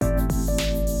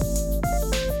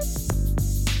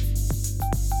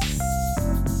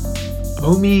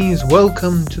Homies,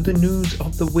 welcome to the news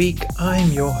of the week.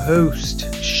 I'm your host,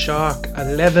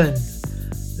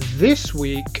 Shark11. This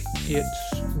week, I'm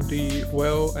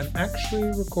actually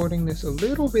recording this a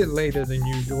little bit later than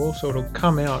usual, so it'll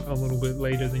come out a little bit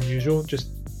later than usual, just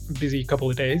busy couple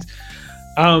of days.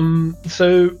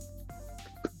 So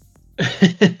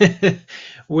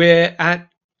we're at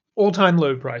all-time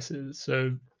low prices,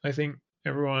 so I think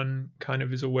everyone kind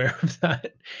of is aware of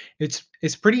that.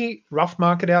 It's pretty rough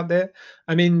market out there.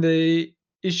 I mean, the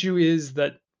issue is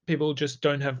that people just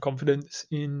don't have confidence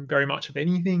in very much of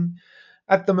anything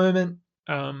at the moment.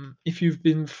 If you've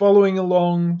been following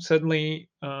along, certainly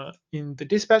in the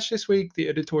Dispatch this week, the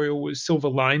editorial was silver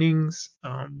linings,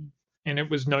 and it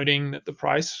was noting that the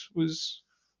price was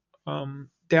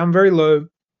down very low,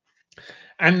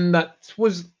 and that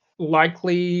was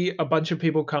likely a bunch of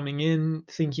people coming in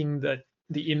thinking that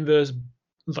the inverse,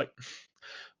 like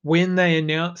when they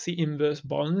announced the inverse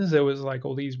bonds, there was like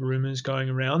all these rumors going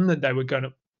around that they were going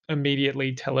to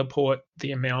immediately teleport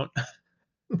the amount,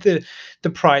 the the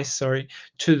price, sorry,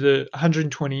 to the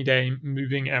 120-day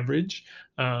moving average,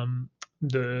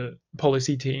 the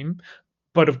policy team.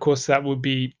 But of course, that would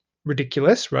be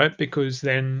ridiculous, right? Because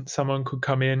then someone could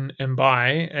come in and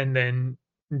buy and then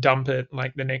dump it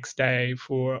like the next day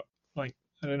for like,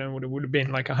 I don't know what it would have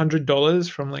been, like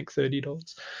 $100 from like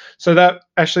 $30. So that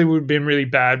actually would have been really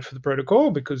bad for the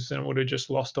protocol because then it would have just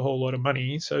lost a whole lot of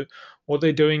money. So what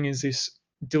they're doing is this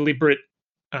deliberate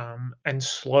and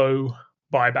slow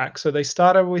buyback. So they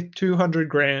started with 200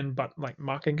 grand, but like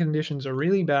market conditions are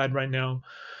really bad right now,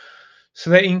 so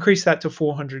they increased that to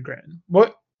 400 grand.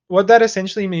 What that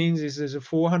essentially means is there's a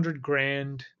 400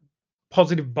 grand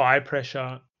positive buy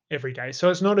pressure every day. So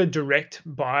it's not a direct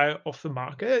buy off the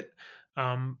market.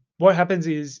 What happens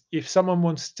is if someone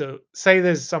wants to say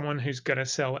there's someone who's going to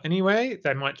sell anyway,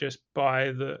 they might just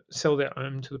sell their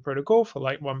own to the protocol for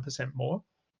like 1% more.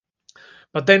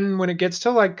 But then when it gets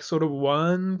to like sort of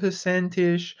 1%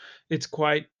 ish, it's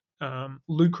quite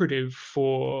lucrative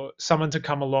for someone to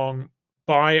come along,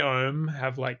 buy ohm,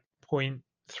 have like 0.3%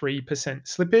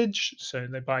 slippage. So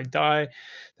they buy DAI,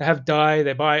 they have DAI,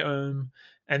 they buy ohm,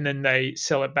 and then they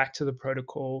sell it back to the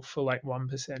protocol for like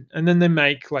 1%. And then they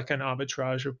make like an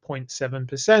arbitrage of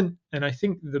 0.7%. And I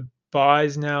think the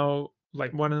buys now,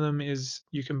 like one of them is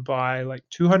you can buy like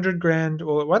 200 grand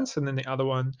all at once, and then the other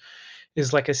one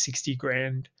is like a 60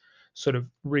 grand sort of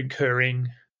recurring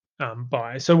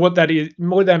buy. So what that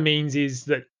means is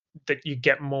that you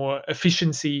get more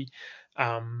efficiency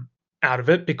um, out of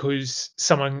it because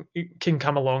someone can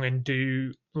come along and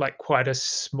do like quite a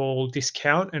small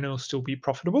discount and it'll still be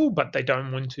profitable, but they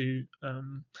don't want to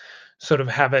sort of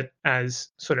have it as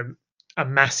sort of a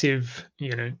massive,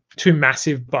 two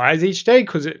massive buys each day,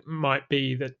 because it might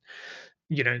be that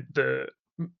the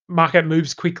market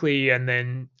moves quickly, and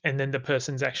then the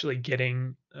person's actually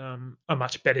getting a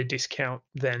much better discount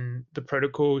than the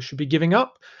protocol should be giving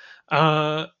up.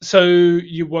 So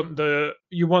you want the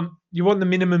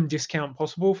minimum discount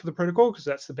possible for the protocol, because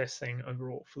that's the best thing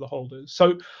overall for the holders.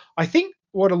 So I think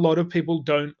what a lot of people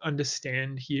don't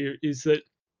understand here is that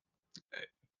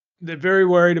they're very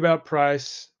worried about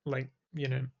price. Like,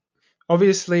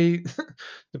 obviously,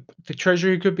 the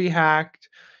treasury could be hacked.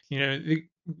 The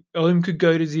Ohm could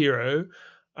go to zero.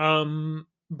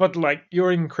 But like,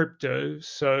 you're in crypto,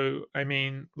 so I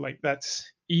mean, like, that's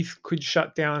ETH could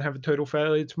shut down, have a total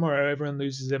failure tomorrow. Everyone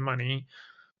loses their money.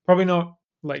 Probably not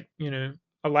like a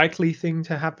likely thing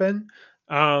to happen.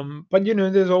 But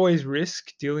there's always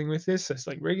risk dealing with this. There's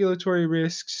like regulatory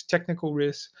risks, technical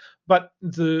risks. But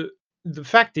the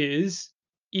fact is,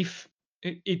 if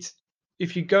it's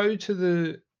if you go to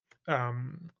the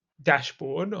um,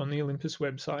 dashboard on the Olympus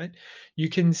website, you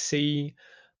can see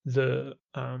the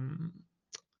um,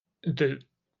 the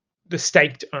the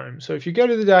staked ohm. So if you go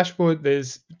to the dashboard,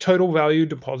 there's total value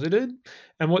deposited,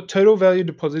 and what total value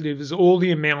deposited is all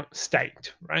the amount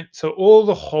staked, right? So all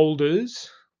the holders,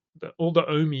 all the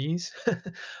ohmies,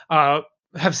 uh,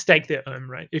 have staked their ohm,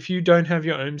 right? If you don't have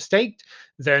your ohm staked,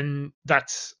 then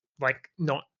that's like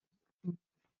not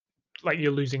like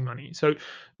you're losing money. So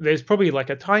there's probably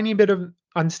like a tiny bit of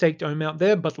unstaked ohm out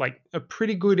there, but like a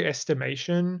pretty good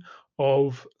estimation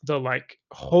of the like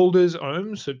holders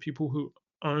ohm, so people who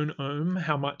own ohm,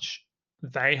 how much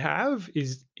they have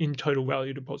is in total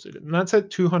value deposited, and that's at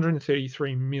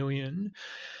 233 million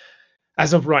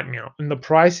as of right now. And the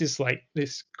price is like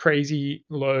this crazy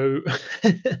low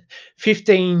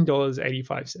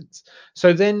 $15.85.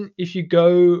 So then if you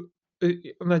go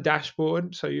on the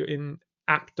dashboard, so you're in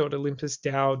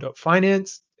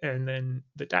app.olympusdao.finance and then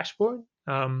the dashboard,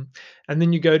 and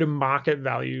then you go to market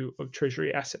value of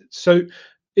treasury assets. So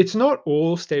it's not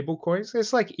all stable coins.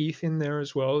 There's like ETH in there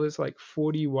as well. There's like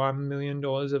 $41 million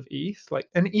of ETH. Like,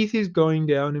 and ETH is going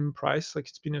down in price. Like,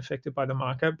 it's been affected by the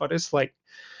market, but it's like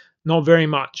not very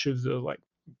much of the like,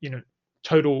 you know,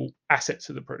 total assets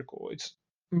of the protocol. It's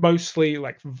mostly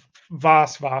like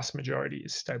vast majority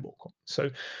is stable coin. So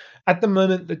at the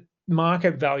moment, the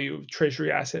market value of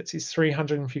treasury assets is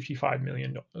 $355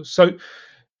 million. So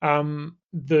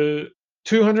the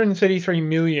 233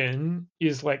 million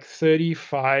is like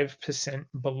 35%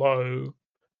 below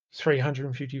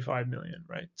 355 million,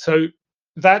 right? So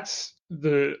that's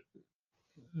the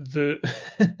the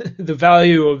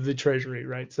value of the treasury,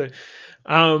 right? So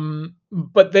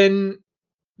but then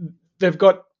they've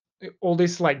got all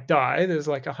this like DAI. There's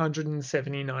like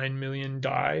 179 million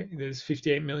DAI. There's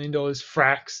 $58 million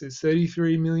frax. There's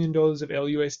 $33 million of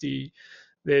LUSD.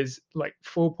 There's like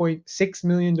 $4.6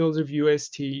 million of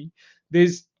UST.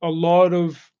 There's a lot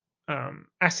of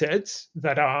assets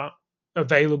that are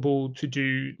available to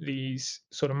do these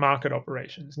sort of market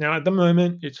operations. Now, at the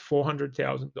moment, it's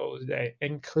 $400,000 a day,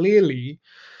 and clearly,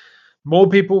 more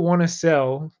people want to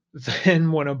sell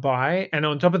than want to buy, and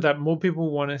on top of that, more people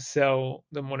want to sell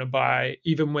than want to buy,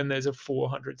 even when there's a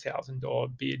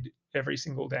 $400,000 bid every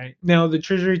single day. Now, the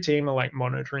treasury team are like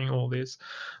monitoring all this,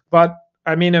 but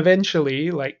I mean,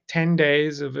 eventually, like 10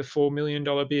 days of a $4 million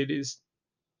bid is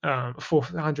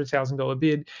 $400,000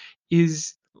 bid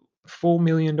is $4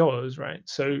 million, right?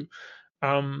 So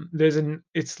there's an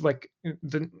it's like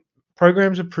the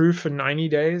program's approved for 90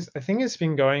 days. I think it's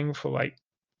been going for like,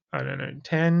 I don't know,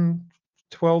 10,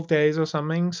 12 days or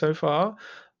something so far.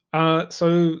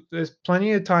 So there's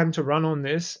plenty of time to run on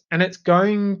this, and it's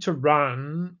going to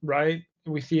run, right,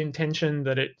 with the intention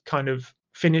that it kind of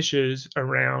finishes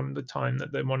around the time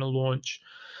that they want to launch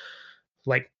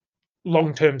like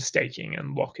long-term staking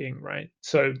and locking, right?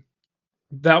 So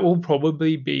that will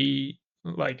probably be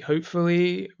like,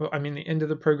 hopefully, well, I mean, the end of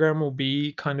the program will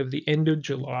be kind of the end of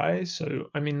July. So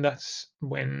I mean, that's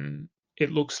when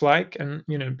it looks like, and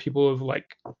people have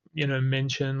like,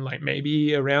 mentioned like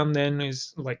maybe around then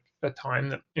is like a time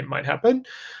that it might happen.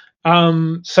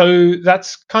 So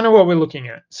that's kind of what we're looking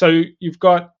at. So you've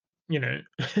got, you know,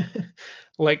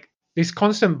 like this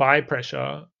constant buy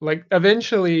pressure. Like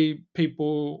eventually,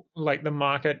 people like the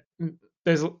market.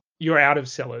 There's You're out of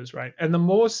sellers, right? And the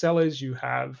more sellers you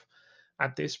have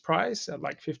at this price, at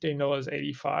like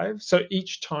 $15.85, so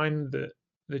each time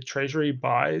the treasury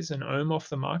buys an ohm off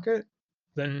the market,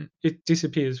 then it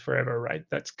disappears forever, right?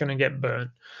 That's going to get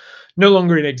burned, no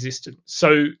longer in existence.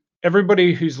 So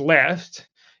everybody who's left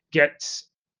gets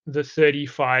the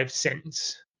 35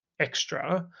 cents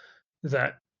extra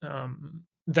that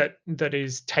that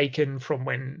is taken from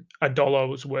when a dollar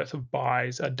was worth of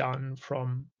buys are done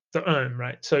from the ohm,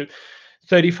 right? So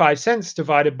 35 cents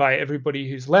divided by everybody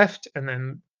who's left, and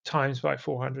then times by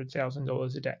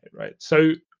 $400,000 a day, right?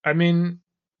 So I mean,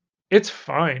 it's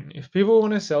fine if people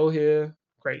want to sell here.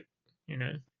 Great,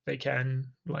 they can.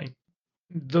 Like,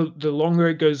 the longer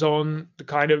it goes on, the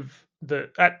kind of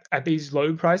at these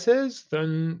low prices,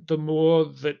 then the more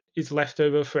that is left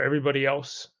over for everybody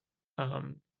else,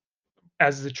 um,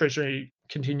 as the treasury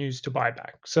continues to buy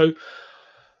back. So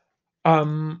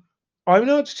um, I'm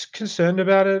not concerned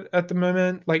about it at the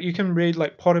moment. Like, you can read,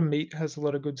 like, Pot of Meat has a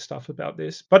lot of good stuff about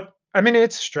this, but I mean,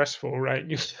 it's stressful, right?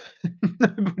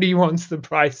 Nobody wants the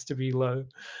price to be low.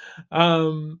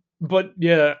 But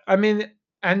yeah, I mean,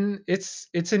 and it's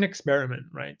an experiment,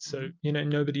 right? So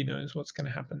nobody knows what's going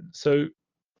to happen. So,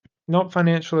 not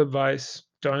financial advice.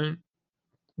 Don't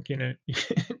you know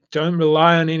don't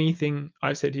rely on anything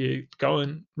I said here. Go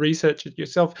and research it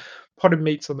yourself. Potter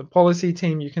meets on the policy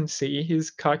team. You can see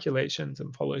his calculations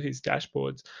and follow his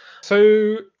dashboards.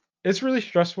 So it's really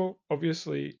stressful.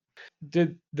 Obviously,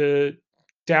 did the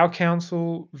Dow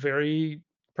Council very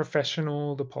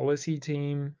professional. The policy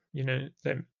team,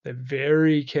 they're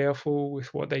very careful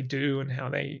with what they do and how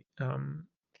they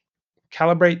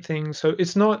calibrate things. So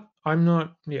it's not. I'm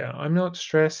not. Yeah, I'm not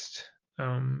stressed.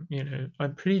 I'm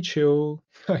pretty chill.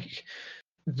 Like,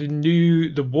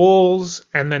 the walls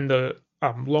and then the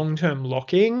long-term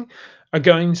locking are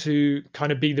going to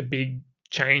kind of be the big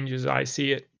change as I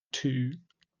see it to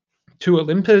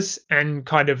Olympus and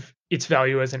kind of its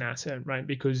value as an asset, right?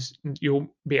 Because you'll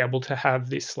be able to have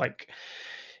this like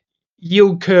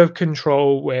yield curve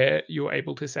control where you're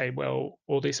able to say, well,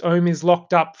 all this ohm is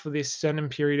locked up for this certain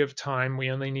period of time. We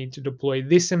only need to deploy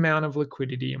this amount of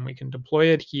liquidity, and we can deploy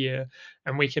it here,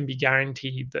 and we can be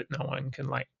guaranteed that no one can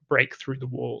like break through the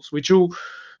walls, which will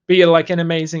be like an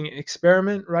amazing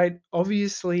experiment, right?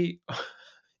 Obviously,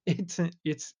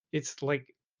 it's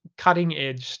like cutting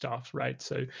edge stuff, right?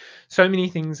 So many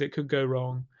things that could go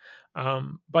wrong.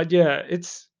 But yeah,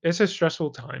 it's a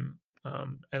stressful time,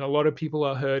 and a lot of people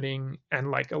are hurting,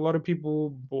 and like a lot of people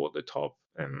bought the top,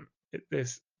 and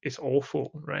it's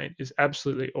awful, right? It's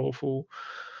absolutely awful.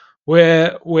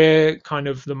 Where kind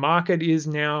of the market is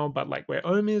now, but like where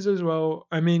Ohm is as well.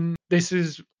 I mean, this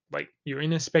is like you're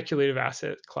in a speculative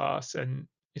asset class, and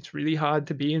it's really hard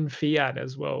to be in fiat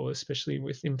as well, especially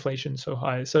with inflation so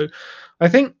high. So I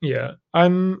think yeah,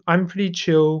 I'm pretty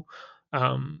chill.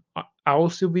 I will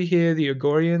still be here. The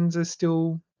Agorians are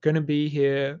still going to be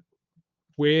here.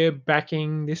 We're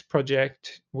backing this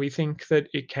project. We think that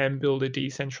it can build a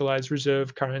decentralized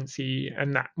reserve currency,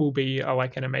 and that will be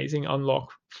like an amazing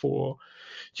unlock for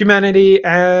humanity.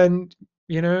 And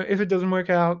if it doesn't work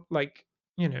out, like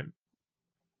you know,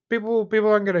 people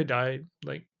aren't going to die.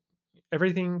 Like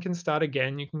everything can start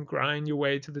again. You can grind your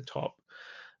way to the top.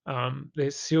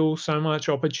 There's still so much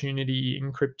opportunity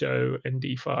in crypto and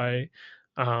DeFi.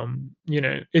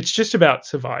 It's just about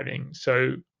surviving.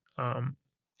 So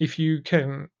if you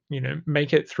can,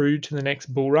 make it through to the next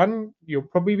bull run, you'll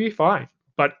probably be fine.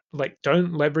 But like,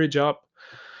 don't leverage up,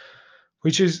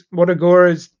 which is what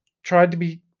Agora's tried to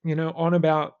be, on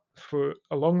about for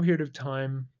a long period of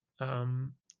time.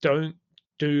 Don't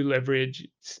do leverage.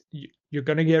 You're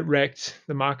going to get wrecked.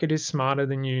 The market is smarter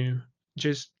than you.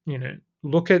 Just,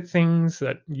 look at things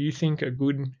that you think are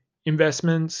good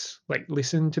investments. Like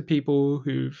listen to people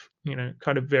who've,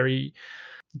 kind of very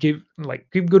give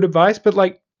good advice, but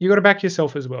like you got to back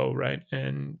yourself as well, right?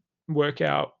 And work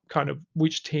out kind of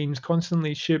which teams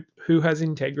constantly ship, who has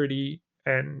integrity,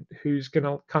 and who's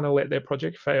gonna kind of let their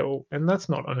project fail. And that's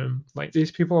not Ohm. Like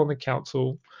these people on the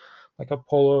council, like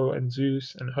Apollo and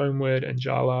Zeus and Homeward and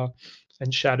Jala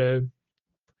and Shadow,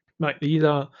 like these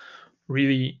are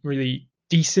really, really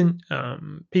decent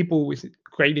people with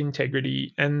great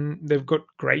integrity, and they've got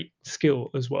great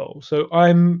skill as well. So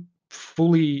I'm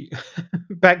fully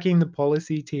backing the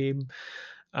policy team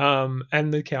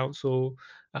and the council,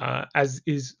 as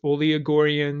is all the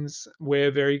Agorians.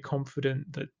 We're very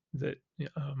confident that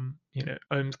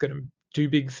Ohm's going to do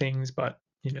big things, but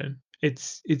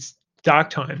it's dark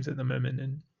times at the moment,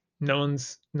 and no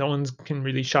one's can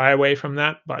really shy away from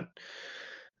that. But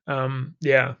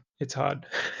yeah, it's hard.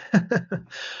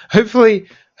 hopefully,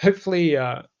 hopefully,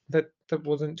 that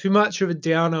wasn't too much of a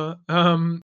downer.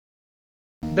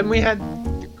 Then we had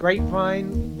the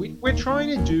Grapevine. We're trying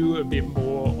to do a bit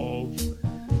more of,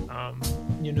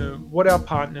 what our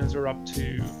partners are up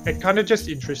to, and kind of just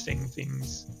interesting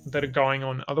things that are going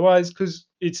on otherwise, because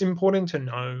it's important to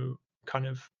know kind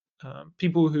of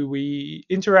people who we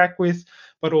interact with,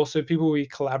 but also people we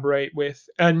collaborate with.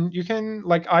 And you can,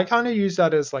 like, I kind of use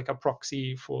that as like a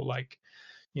proxy for like,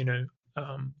 you know,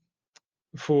 um,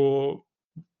 for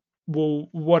well,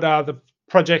 what are the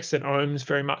projects that Ohm's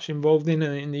very much involved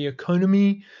in the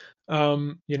economy,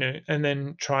 and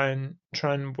then try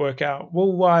and work out,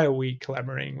 well, why are we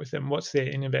collaborating with them? What's their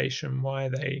innovation? Why are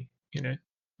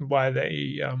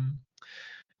they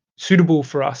suitable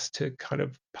for us to kind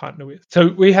of partner with? So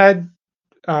we had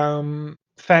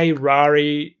Faye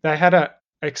Rari. They had a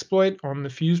exploit on the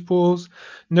fuse pools.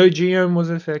 No geom was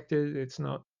affected. It's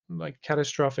not like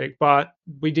catastrophic, but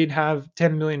we did have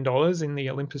 $10 million in the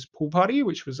Olympus pool party,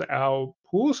 which was our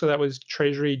pool. So that was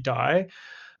Treasury Die.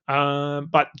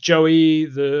 But Joey,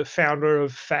 the founder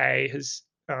of Faye,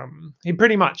 he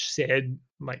pretty much said,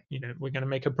 like, we're going to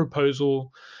make a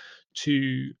proposal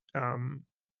to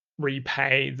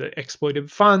repay the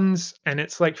exploited funds, and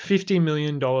it's like $50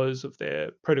 million of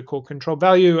their protocol control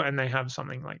value, and they have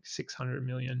something like $600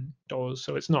 million.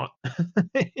 So it's not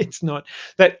it's not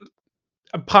that.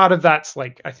 A part of that's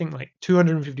like, I think like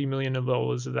 $250 million of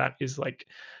that is like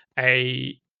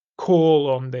a call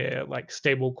on their like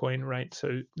stable coin, right?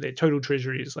 So their total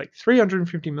treasury is like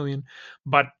 350 million.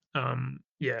 But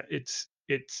yeah, it's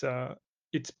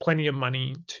plenty of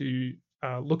money to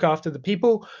look after the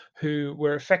people who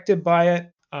were affected by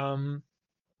it.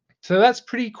 So that's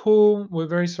pretty cool. We're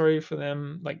very sorry for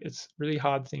them. Like it's a really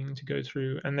hard thing to go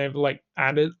through, and they've like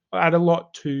add a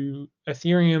lot to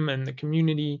Ethereum and the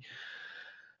community.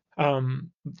 Um,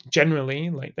 Generally,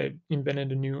 like they've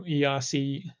invented a new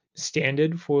ERC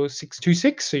standard for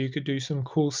 626, so you could do some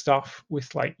cool stuff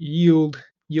with like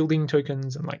yielding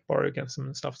tokens and like borrow against them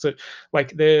and stuff. So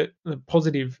like they're a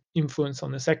positive influence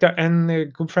on the sector, and they're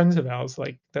good friends of ours.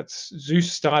 Like that's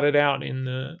Zeus started out in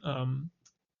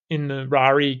the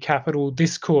Rari Capital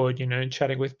Discord,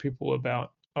 chatting with people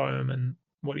about Ohm and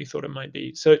what he thought it might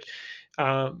be. So,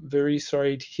 very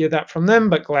sorry to hear that from them,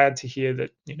 but glad to hear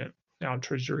that our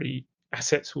treasury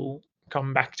assets will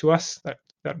come back to us. That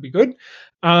that'll be good.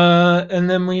 And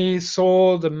then we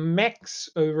saw the mechs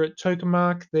over at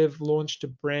Tokamark. They've launched a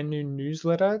brand new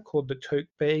newsletter called the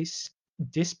Tokebase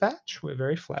Dispatch. We're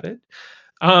very flattered.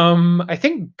 I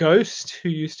think Ghost, who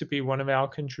used to be one of our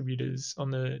contributors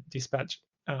on the Dispatch,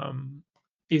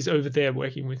 is over there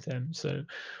working with them. So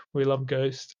we love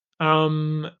Ghost.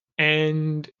 And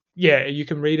yeah, you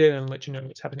can read it and let you know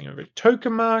what's happening over at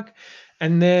Tokamark.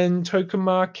 And then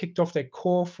Tokamark kicked off their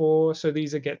Core 4. So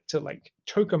these are get to like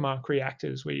Tokamark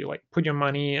reactors where you like put your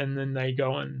money and then they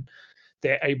go and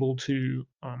they're able to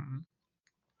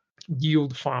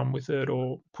yield farm with it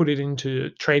or put it into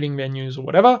trading venues or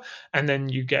whatever, and then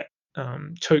you get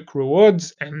toke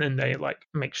rewards, and then they like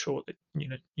make sure that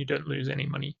you don't lose any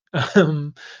money.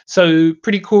 So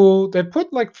pretty cool. They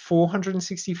put like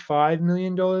 $465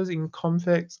 million in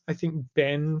Comfex. I think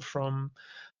Ben from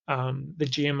the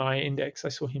GMI index, I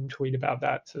saw him tweet about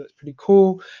that, so that's pretty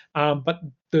cool. But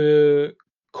the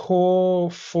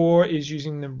Core 4 is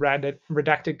using the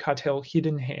Redacted Cartel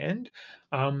Hidden Hand,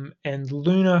 and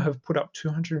Luna have put up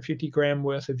 250 gram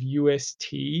worth of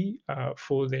UST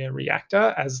for their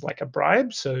reactor as like a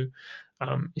bribe. So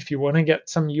if you want to get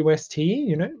some UST,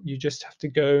 you just have to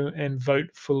go and vote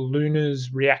for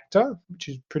Luna's reactor, which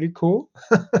is pretty cool.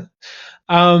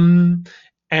 um,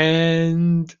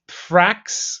 and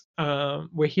Frax,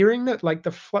 we're hearing that like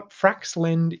the Frax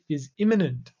lend is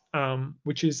imminent,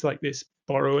 which is like this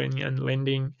borrowing and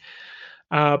lending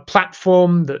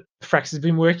platform that Frax has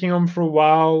been working on for a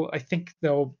while. I think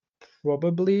they'll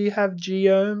probably have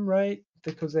Geom, right?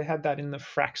 Because they had that in the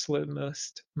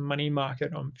Fraxlist money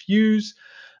market on Fuse.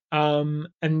 And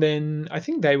then I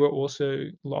think they were also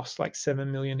lost like 7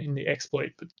 million in the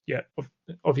exploit, but yeah,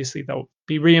 obviously they'll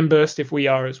be reimbursed if we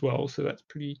are as well. So that's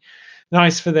pretty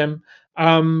nice for them.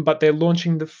 But they're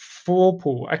launching the 4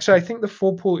 pool. Actually, I think the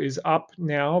 4 pool is up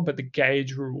now, but the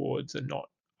gauge rewards are not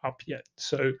up yet.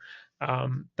 So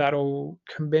that'll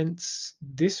commence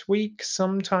this week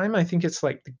sometime. I think it's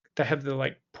like they have the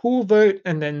like pool vote,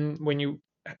 and then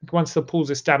once the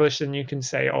pool's established, then you can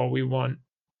say, oh, we want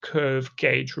curve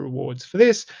gauge rewards for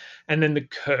this, and then the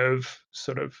curve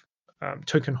sort of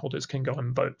token holders can go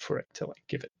and vote for it to like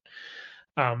give it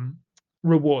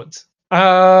rewards.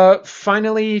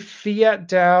 Finally, Fiat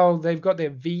DAO, they've got their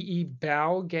VE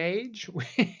BAO gauge.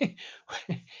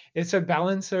 It's a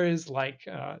balancer is like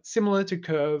similar to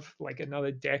Curve, like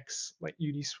another DEX, like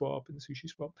Uniswap and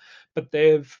SushiSwap, but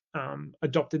they've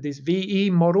adopted this VE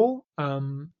model,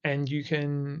 and you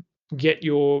can get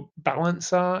your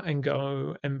balancer and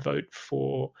go and vote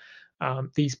for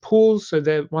these pools. So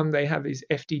the one they have is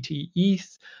FDT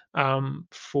ETH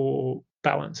for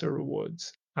balancer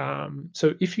rewards.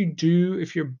 So if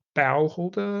you're a BAO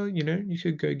holder, you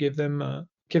could go give them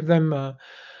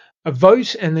a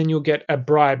vote, and then you'll get a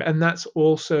bribe. And that's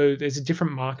also, there's a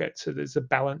different market. So there's a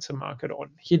balancer market on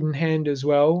Hidden Hand as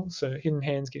well. So Hidden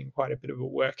Hand's getting quite a bit of a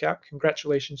workout.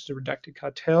 Congratulations to Redacted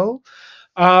Cartel.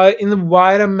 In the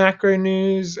wider macro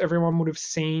news, everyone would have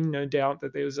seen, no doubt,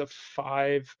 that there was a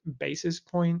 5 basis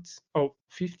points,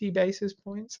 50 basis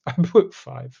points. I put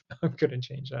 5. I'm going to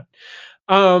change that.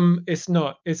 It's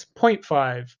not. It's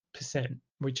 0.5%,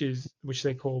 which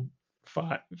they call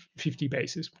 50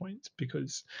 basis points,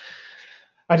 because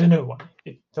I don't know why.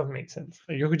 It doesn't make sense.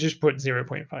 You could just put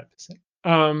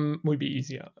 0.5%. Would be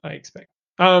easier, I expect.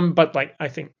 But like I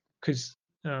think because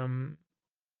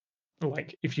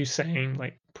like if you're saying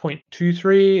like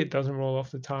 0.23, it doesn't roll off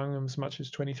the tongue as much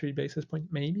as 23 basis point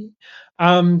maybe.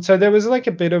 So there was like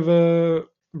a bit of a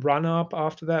run up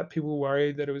after that. People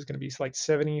worried that it was going to be like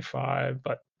 75,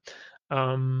 but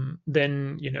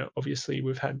then obviously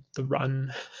we've had the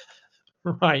run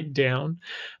right down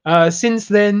since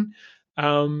then.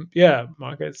 Yeah,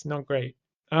 market's not great.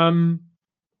 I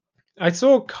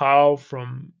saw Carl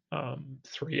from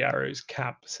Three Arrows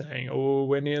Cap saying, "Oh,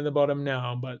 we're near the bottom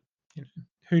now," but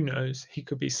who knows? He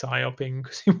could be psyoping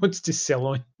because he wants to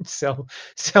sell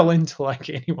into like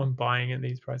anyone buying at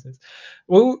these prices.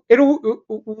 Well,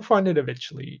 we'll find it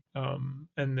eventually, and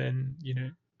then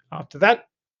after that,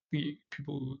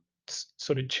 people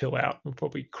sort of chill out. We'll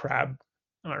probably crab,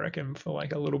 I reckon, for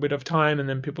like a little bit of time, and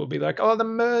then people will be like, "Oh, the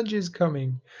merge is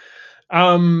coming."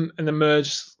 And the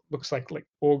merge looks like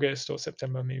August or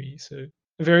September maybe. So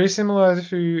very similar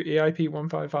to EIP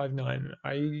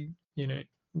 1559.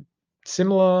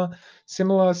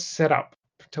 Similar setup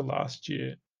to last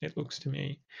year, it looks to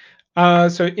me.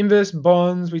 So inverse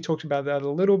bonds, we talked about that a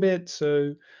little bit.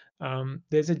 So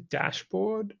there's a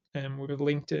dashboard, and we've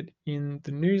linked it in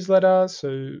the newsletter.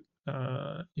 So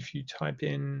if you type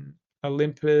in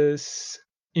Olympus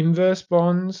inverse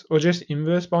bonds, or just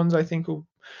inverse bonds, I think will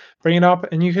bring it up,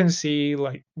 and you can see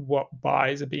like what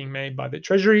buys are being made by the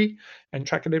treasury and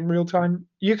track it in real time.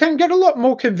 You can get a lot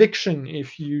more conviction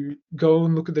if you go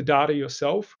and look at the data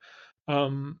yourself,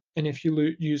 and if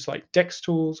you use like Dex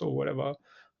tools or whatever,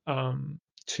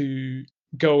 to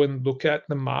go and look at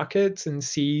the markets and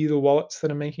see the wallets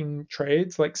that are making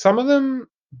trades. Like some of them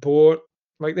bought,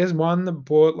 like there's one that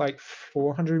bought like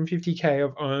 450K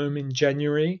of Ohm in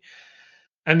January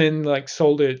and then like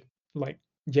sold it like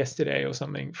yesterday or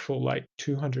something for like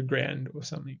 200 grand or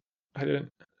something. I don't,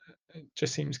 it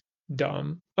just seems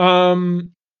dumb.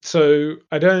 So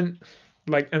I don't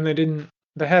like, and they didn't,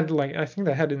 they had like, I think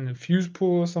they had it in the fuse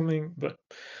pool or something, but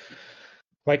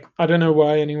like, I don't know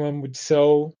why anyone would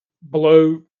sell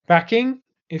below backing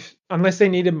if unless they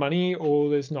needed money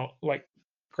or there's not like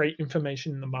great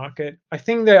information in the market. I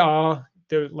think they're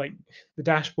like the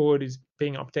dashboard is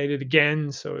being updated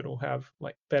again, so it'll have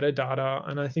like better data,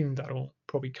 and I think that'll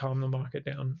probably calm the market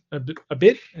down a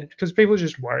bit because people are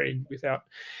just worried without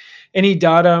any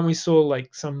data. And we saw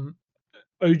like some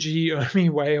OG Omi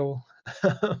whale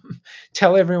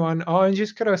tell everyone, "Oh, I'm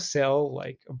just gonna sell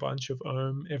like a bunch of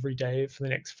Ohm every day for the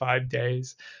next 5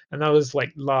 days," and that was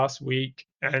like last week,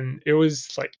 and it was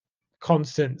like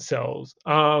constant sells.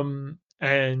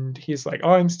 And he's like,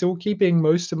 "Oh, I'm still keeping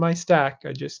most of my stack.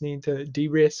 I just need to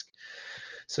de-risk."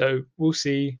 So we'll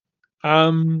see.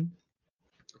 Um,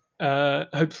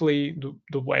 Hopefully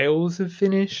the whales have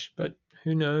finished, but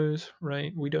who knows,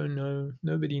 right? We don't know.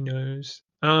 Nobody knows.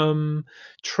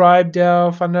 Tribe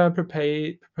DAO funder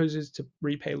proposes to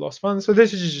repay lost funds. So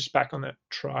this is just back on that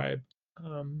tribe,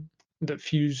 the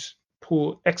fuse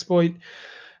pool exploit,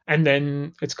 and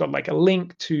then it's got like a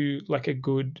link to like a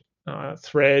good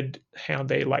thread how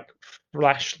they like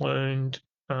flash loaned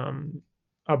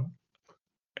a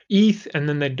ETH and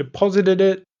then they deposit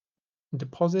it, and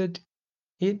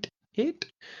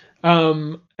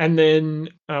then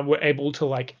were able to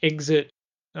like exit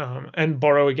and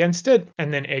borrow against it,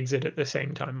 and then exit at the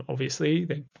same time. Obviously,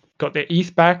 they got their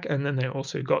ETH back, and then they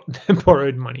also got their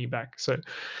borrowed money back. So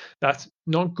that's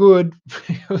not good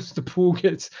because the pool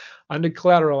gets under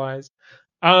collateralized.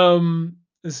 Um,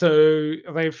 so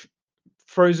they've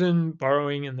frozen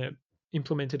borrowing and they've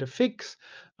implemented a fix,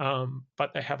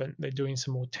 but they haven't. They're doing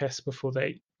some more tests before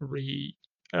they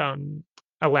um,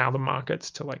 allow the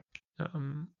markets to like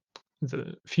um,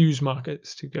 the fuse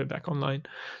markets to go back online.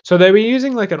 So they were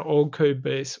using like an old code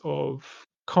base of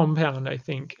Compound, I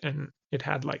think, and it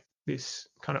had like this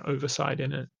kind of oversight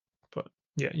in it. But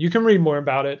yeah, you can read more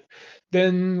about it.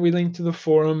 Then we linked to the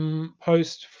forum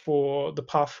post for the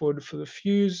path forward for the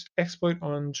fuse exploit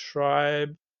on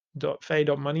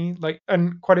tribe.fay.money. Like,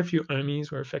 and quite a few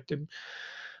OMIs were affected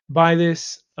by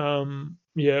this.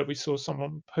 Yeah, we saw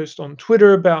someone post on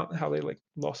Twitter about how they like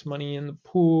lost money in the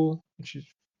pool, which is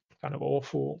kind of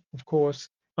awful, of course.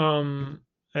 And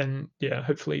yeah,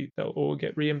 hopefully they'll all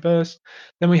get reimbursed.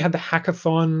 Then we had the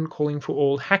hackathon calling for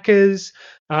all hackers.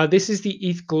 This is the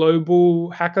ETH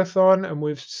Global Hackathon, and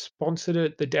we've sponsored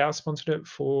it. The DAO sponsored it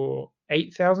for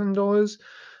 $8,000.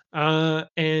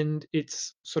 And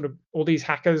it's sort of all these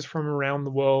hackers from around the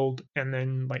world, and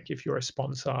then like if you're a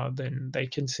sponsor, then they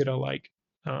consider like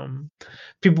um,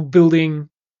 people building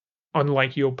on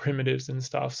like your primitives and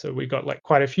stuff. So we got like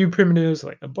quite a few primitives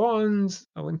like the bonds,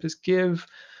 Olympus Give,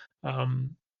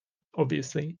 um,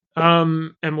 obviously.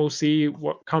 And we'll see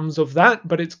what comes of that.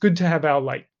 But it's good to have our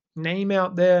like name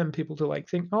out there and people to like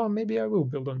think, oh, maybe I will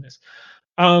build on this.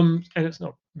 And it's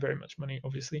not very much money,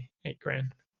 obviously, 8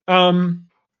 grand.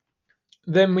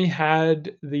 Then we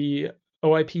had the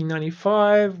OIP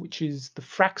 95, which is the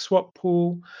Frax swap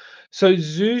pool. So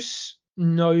Zeus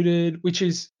noted, which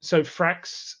is so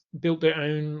Frax built their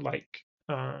own like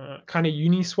kind of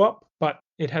Uniswap, but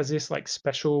it has this like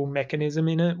special mechanism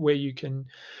in it where you can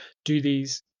do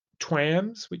these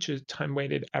TWAMs, which is time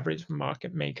weighted average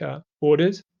market maker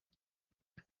orders,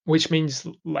 which means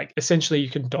like essentially you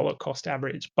can dollar cost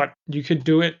average, but you could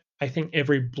do it, I think,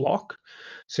 every block.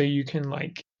 So you can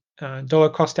like dollar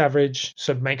cost average,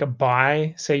 so make a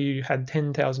buy. Say you had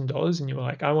 $10,000 and you were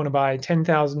like, I want to buy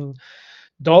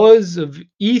 $10,000 of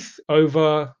ETH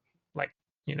over like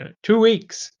 2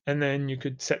 weeks, and then you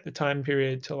could set the time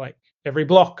period to like every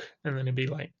block, and then it'd be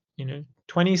like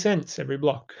 20 cents every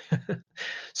block.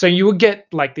 So you would get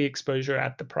like the exposure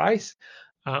at the price.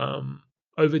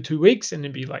 Over 2 weeks, and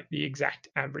it'd be like the exact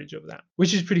average of that,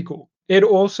 which is pretty cool. It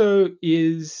also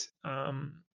is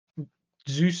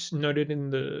Zeus noted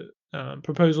in the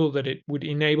proposal that it would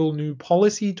enable new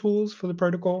policy tools for the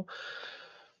protocol.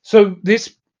 So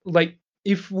this, like,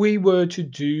 if we were to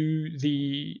do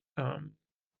the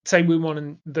say we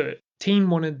wanted the team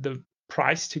wanted the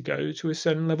price to go to a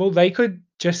certain level, they could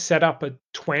just set up a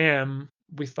TWAM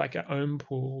with like a ohm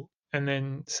pool and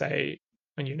then say,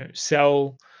 and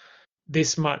sell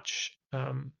this much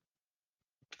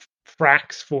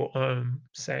fracs for ohm,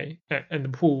 say, and the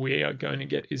pool we are going to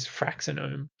get is fracs and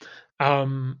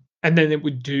ohm. And then it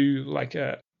would do like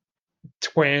a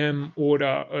TWAM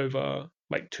order over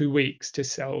like 2 weeks to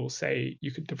sell, say,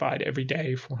 you could divide every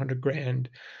day 400 grand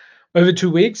over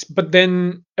 2 weeks, but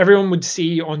then everyone would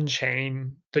see on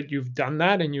chain that you've done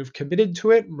that and you've committed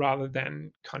to it rather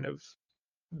than kind of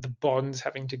the bonds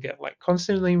having to get like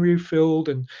constantly refilled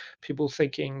and people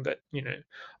thinking that,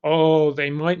 oh, they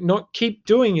might not keep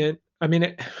doing it. I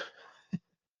mean,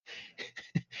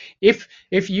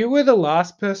 if you were the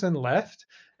last person left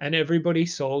and everybody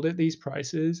sold at these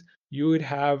prices, you would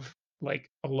have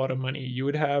like a lot of money. You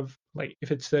would have like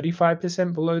if it's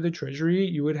 35% below the treasury,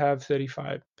 you would have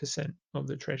 35% of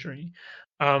the treasury,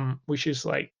 which is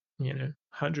like,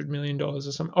 $100 million or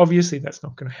something. Obviously, that's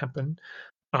not going to happen.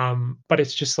 But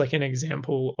it's just like an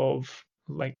example of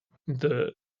like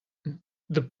the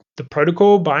the the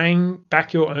protocol buying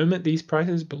back your ohm at these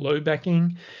prices below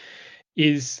backing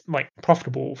is like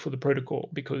profitable for the protocol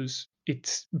because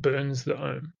it burns the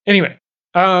ohm. Anyway,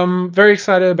 very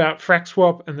excited about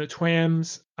FracSwap and the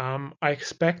TWAMs. I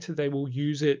expect they will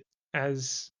use it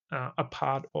as a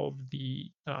part of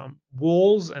the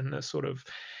walls and the sort of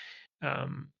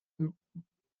um,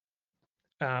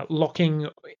 locking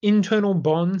internal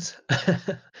bonds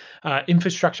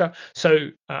infrastructure. So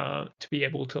to be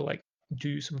able to like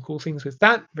do some cool things with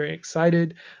that, very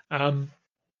excited.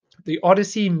 The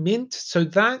Odyssey Mint. So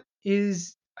that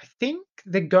is, I think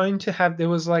they're going to have. There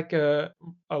was like a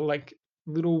like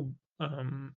little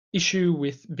issue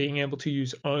with being able to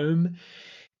use Ohm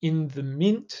in the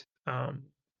Mint,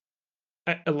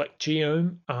 like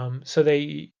Geom. So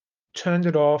they turned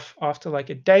it off after like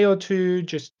a day or two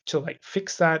just to like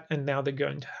fix that, and now they're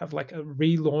going to have like a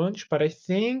relaunch. But I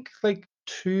think like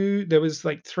there was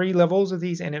like 3 levels of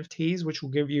these NFTs, which will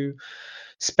give you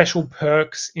special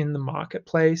perks in the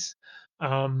marketplace,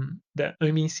 the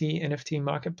OmiC NFT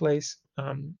marketplace,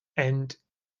 and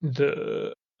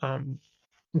the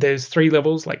there's 3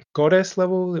 levels, like Goddess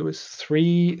level, there was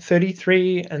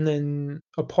 333, and then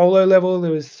Apollo level,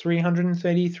 there was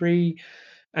 333,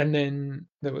 and then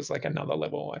there was like another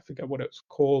level, I forget what it was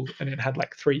called, and it had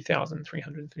like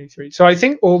 3,333. So I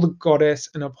think all the Goddess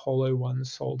and Apollo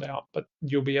ones sold out, but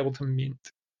you'll be able to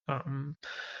mint um,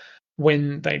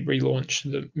 when they relaunch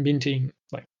the minting,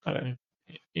 like, I don't know,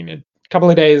 in a couple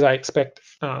of days, I expect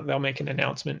they'll make an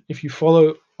announcement. If you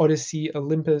follow Odyssey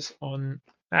Olympus on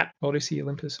at Odyssey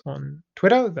Olympus on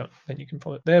Twitter, then you can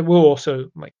follow it there. We'll also,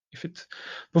 like, if it's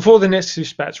before the next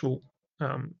dispatch, we'll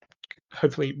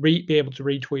hopefully be able to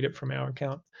retweet it from our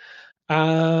account.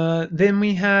 Then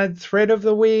we had thread of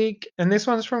the week, and this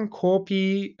one's from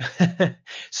Corpy.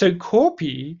 So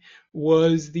Corpy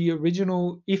was the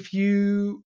original. If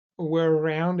you were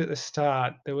around at the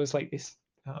start, there was like this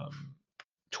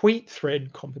tweet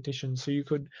thread competition. So you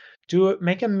could do it,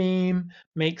 make a meme,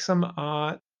 make some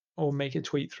art, or make a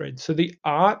tweet thread. So the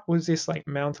art was this like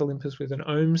Mount Olympus with an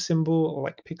ohm symbol or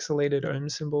like pixelated ohm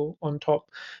symbol on top.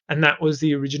 And that was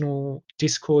the original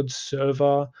Discord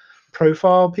server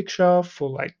profile picture for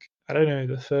like, I don't know,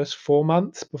 the first 4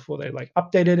 months before they like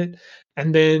updated it.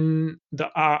 And then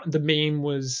the meme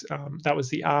was that was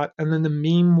the art. And then the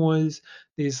meme was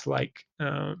these like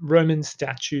Roman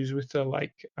statues with the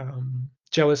like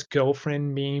jealous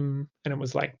girlfriend meme, and it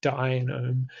was like die and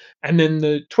ohm. And then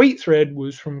the tweet thread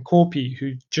was from Corpy,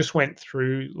 who just went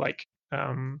through like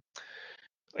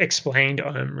explained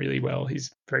ohm really well.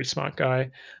 He's a very smart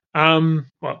guy.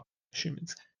 Well,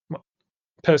 humans, well,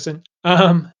 person.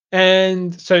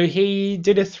 And so he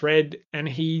did a thread, and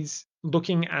he's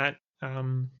looking at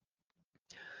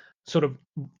sort of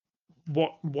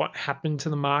what happened to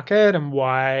the market and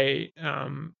why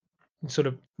sort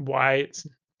of why it's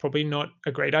probably not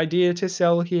a great idea to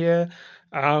sell here,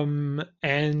 and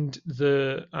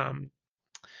the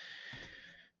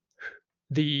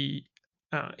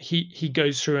he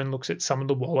goes through and looks at some of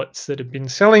the wallets that have been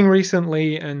selling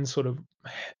recently and sort of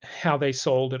how they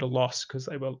sold at a loss because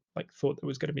they were like thought there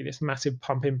was going to be this massive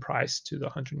pump in price to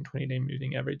the 120-day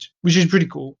moving average, which is pretty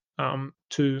cool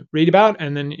to read about.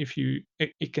 And then if you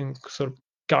it can sort of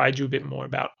guide you a bit more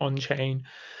about on-chain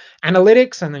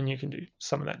analytics, and then you can do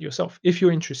some of that yourself if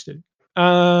you're interested.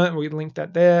 We linked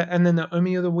that there. And then the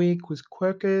Omi of the week was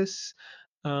Quercus,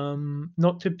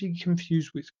 not to be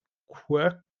confused with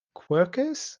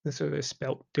Quercus. So they're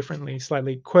spelt differently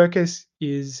slightly. Quercus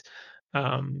is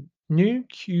new,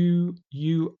 Quercus,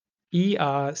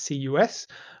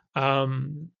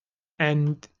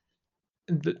 and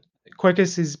the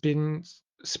Quercus has been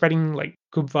spreading like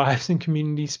good vibes and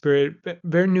community spirit.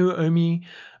 Very new Omi,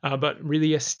 but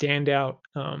really a standout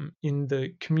in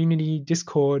the community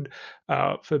Discord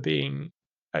for being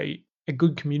a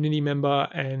good community member.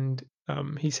 And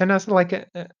he sent us like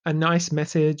a nice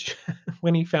message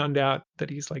when he found out that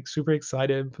he's like super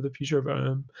excited for the future of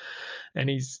Ohm, and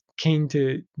he's keen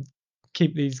to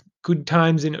keep these good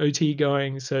times in OT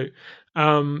going. So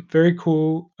very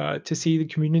cool to see the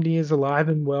community is alive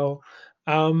and well.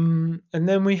 And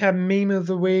then we have meme of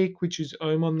the week, which is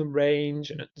Ohm on the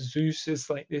range, and Zeus is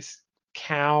like this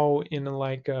cow in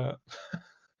a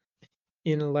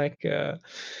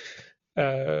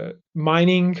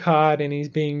mining cart, and he's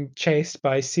being chased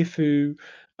by Sifu.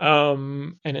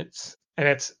 And it's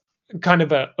kind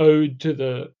of a ode to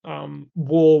the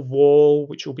wall,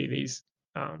 which will be these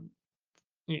um,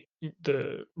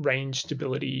 the range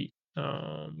stability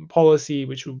policy,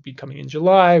 which will be coming in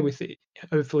July with it,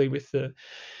 hopefully with the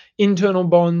internal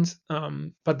bonds.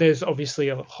 But there's obviously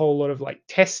a whole lot of like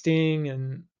testing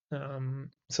and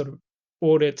sort of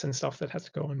audits and stuff that has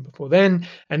to go on before then.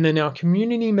 And then our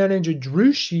community manager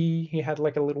Drushi, he had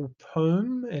like a little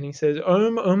poem, and he says,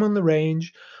 Ohm on the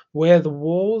range, where the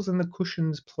walls and the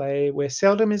cushions play, where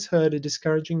seldom is heard a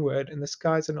discouraging word, and the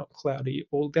skies are not cloudy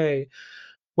all day.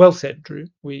 Well said, Drew.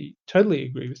 We totally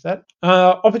agree with that.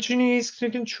 Opportunities to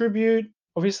contribute.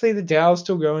 Obviously, the DAO is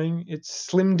still going. It's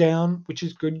slimmed down, which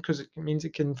is good because it means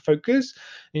it can focus,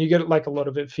 and you get like a lot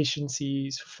of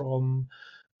efficiencies from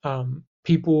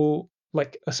people,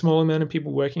 like a small amount of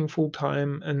people working full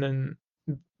time, and then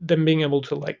them being able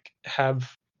to like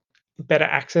have better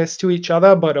access to each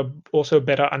other, but also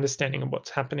better understanding of what's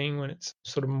happening when it's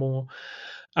sort of more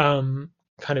kind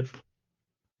of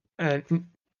uh,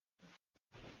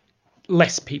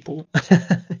 less people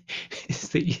is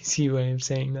the easy way of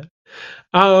saying that.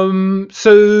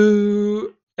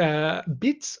 So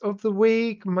bits of the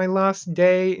week. My last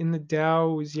day in the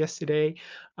DAO was yesterday.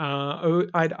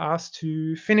 I'd asked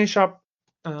to finish up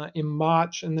in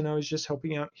March, and then I was just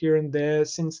helping out here and there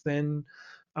since then.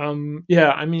 Yeah,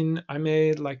 I mean, I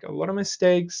made like a lot of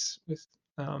mistakes with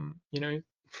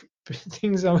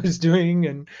things I was doing,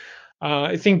 and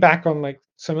I think back on like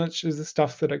so much of the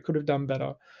stuff that I could have done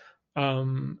better.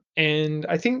 And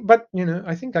I think, but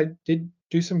I think I did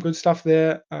do some good stuff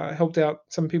there. Helped out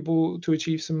some people to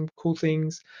achieve some cool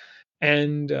things,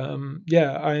 and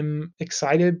yeah, I'm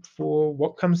excited for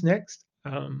what comes next.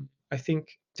 I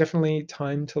think definitely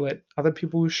time to let other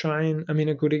people shine. I mean,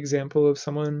 a good example of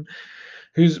someone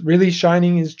who's really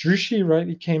shining is Drushi, right?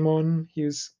 He came on, he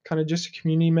was kind of just a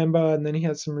community member, and then he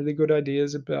had some really good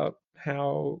ideas about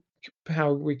how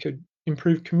we could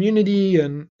improve community,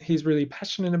 and he's really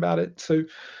passionate about it. So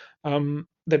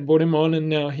they brought him on, and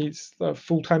now he's a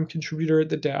full-time contributor at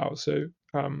the DAO. So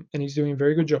and he's doing a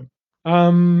very good job.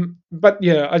 But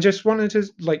yeah, I just wanted to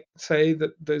like say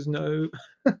that there's no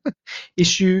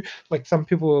issue. Like some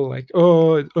people are like,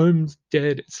 "Oh, Ohm's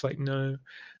dead." It's like no,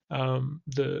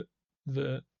 the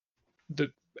the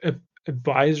the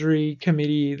advisory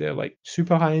committee, they're like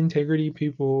super high integrity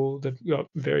people. They've got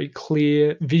very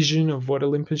clear vision of what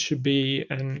Olympus should be,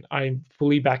 and I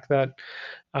fully back that,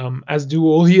 as do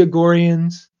all the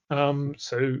Agorians.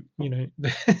 So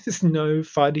there's no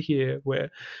FUD here. We're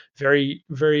very,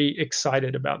 very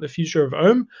excited about the future of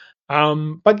Ohm.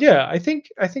 But yeah, I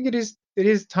think it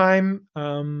is time.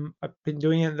 I've been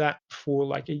doing that for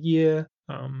like a year,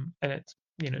 and it's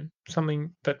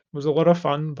something that was a lot of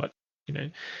fun, but you know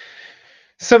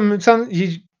some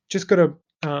you just gotta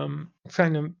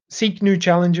kind of seek new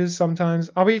challenges. Sometimes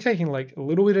I'll be taking like a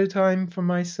little bit of time for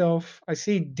myself. I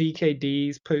see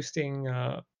DKD's posting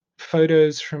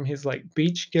photos from his like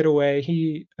beach getaway.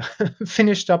 He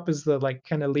finished up as the like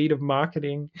kind of lead of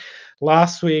marketing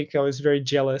last week. I was very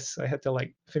jealous. I had to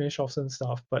like finish off some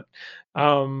stuff, but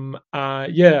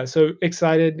yeah, so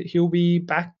excited. He'll be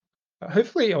back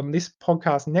hopefully on this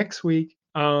podcast next week.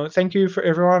 Thank you for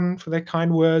everyone for their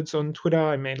kind words on Twitter.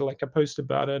 I made like a post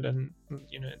about it, and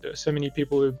there are so many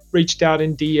people who reached out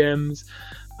in DMs,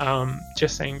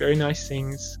 just saying very nice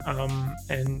things,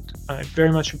 and I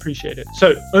very much appreciate it.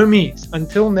 So, Omis,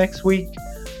 until next week,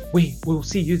 we will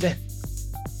see you then.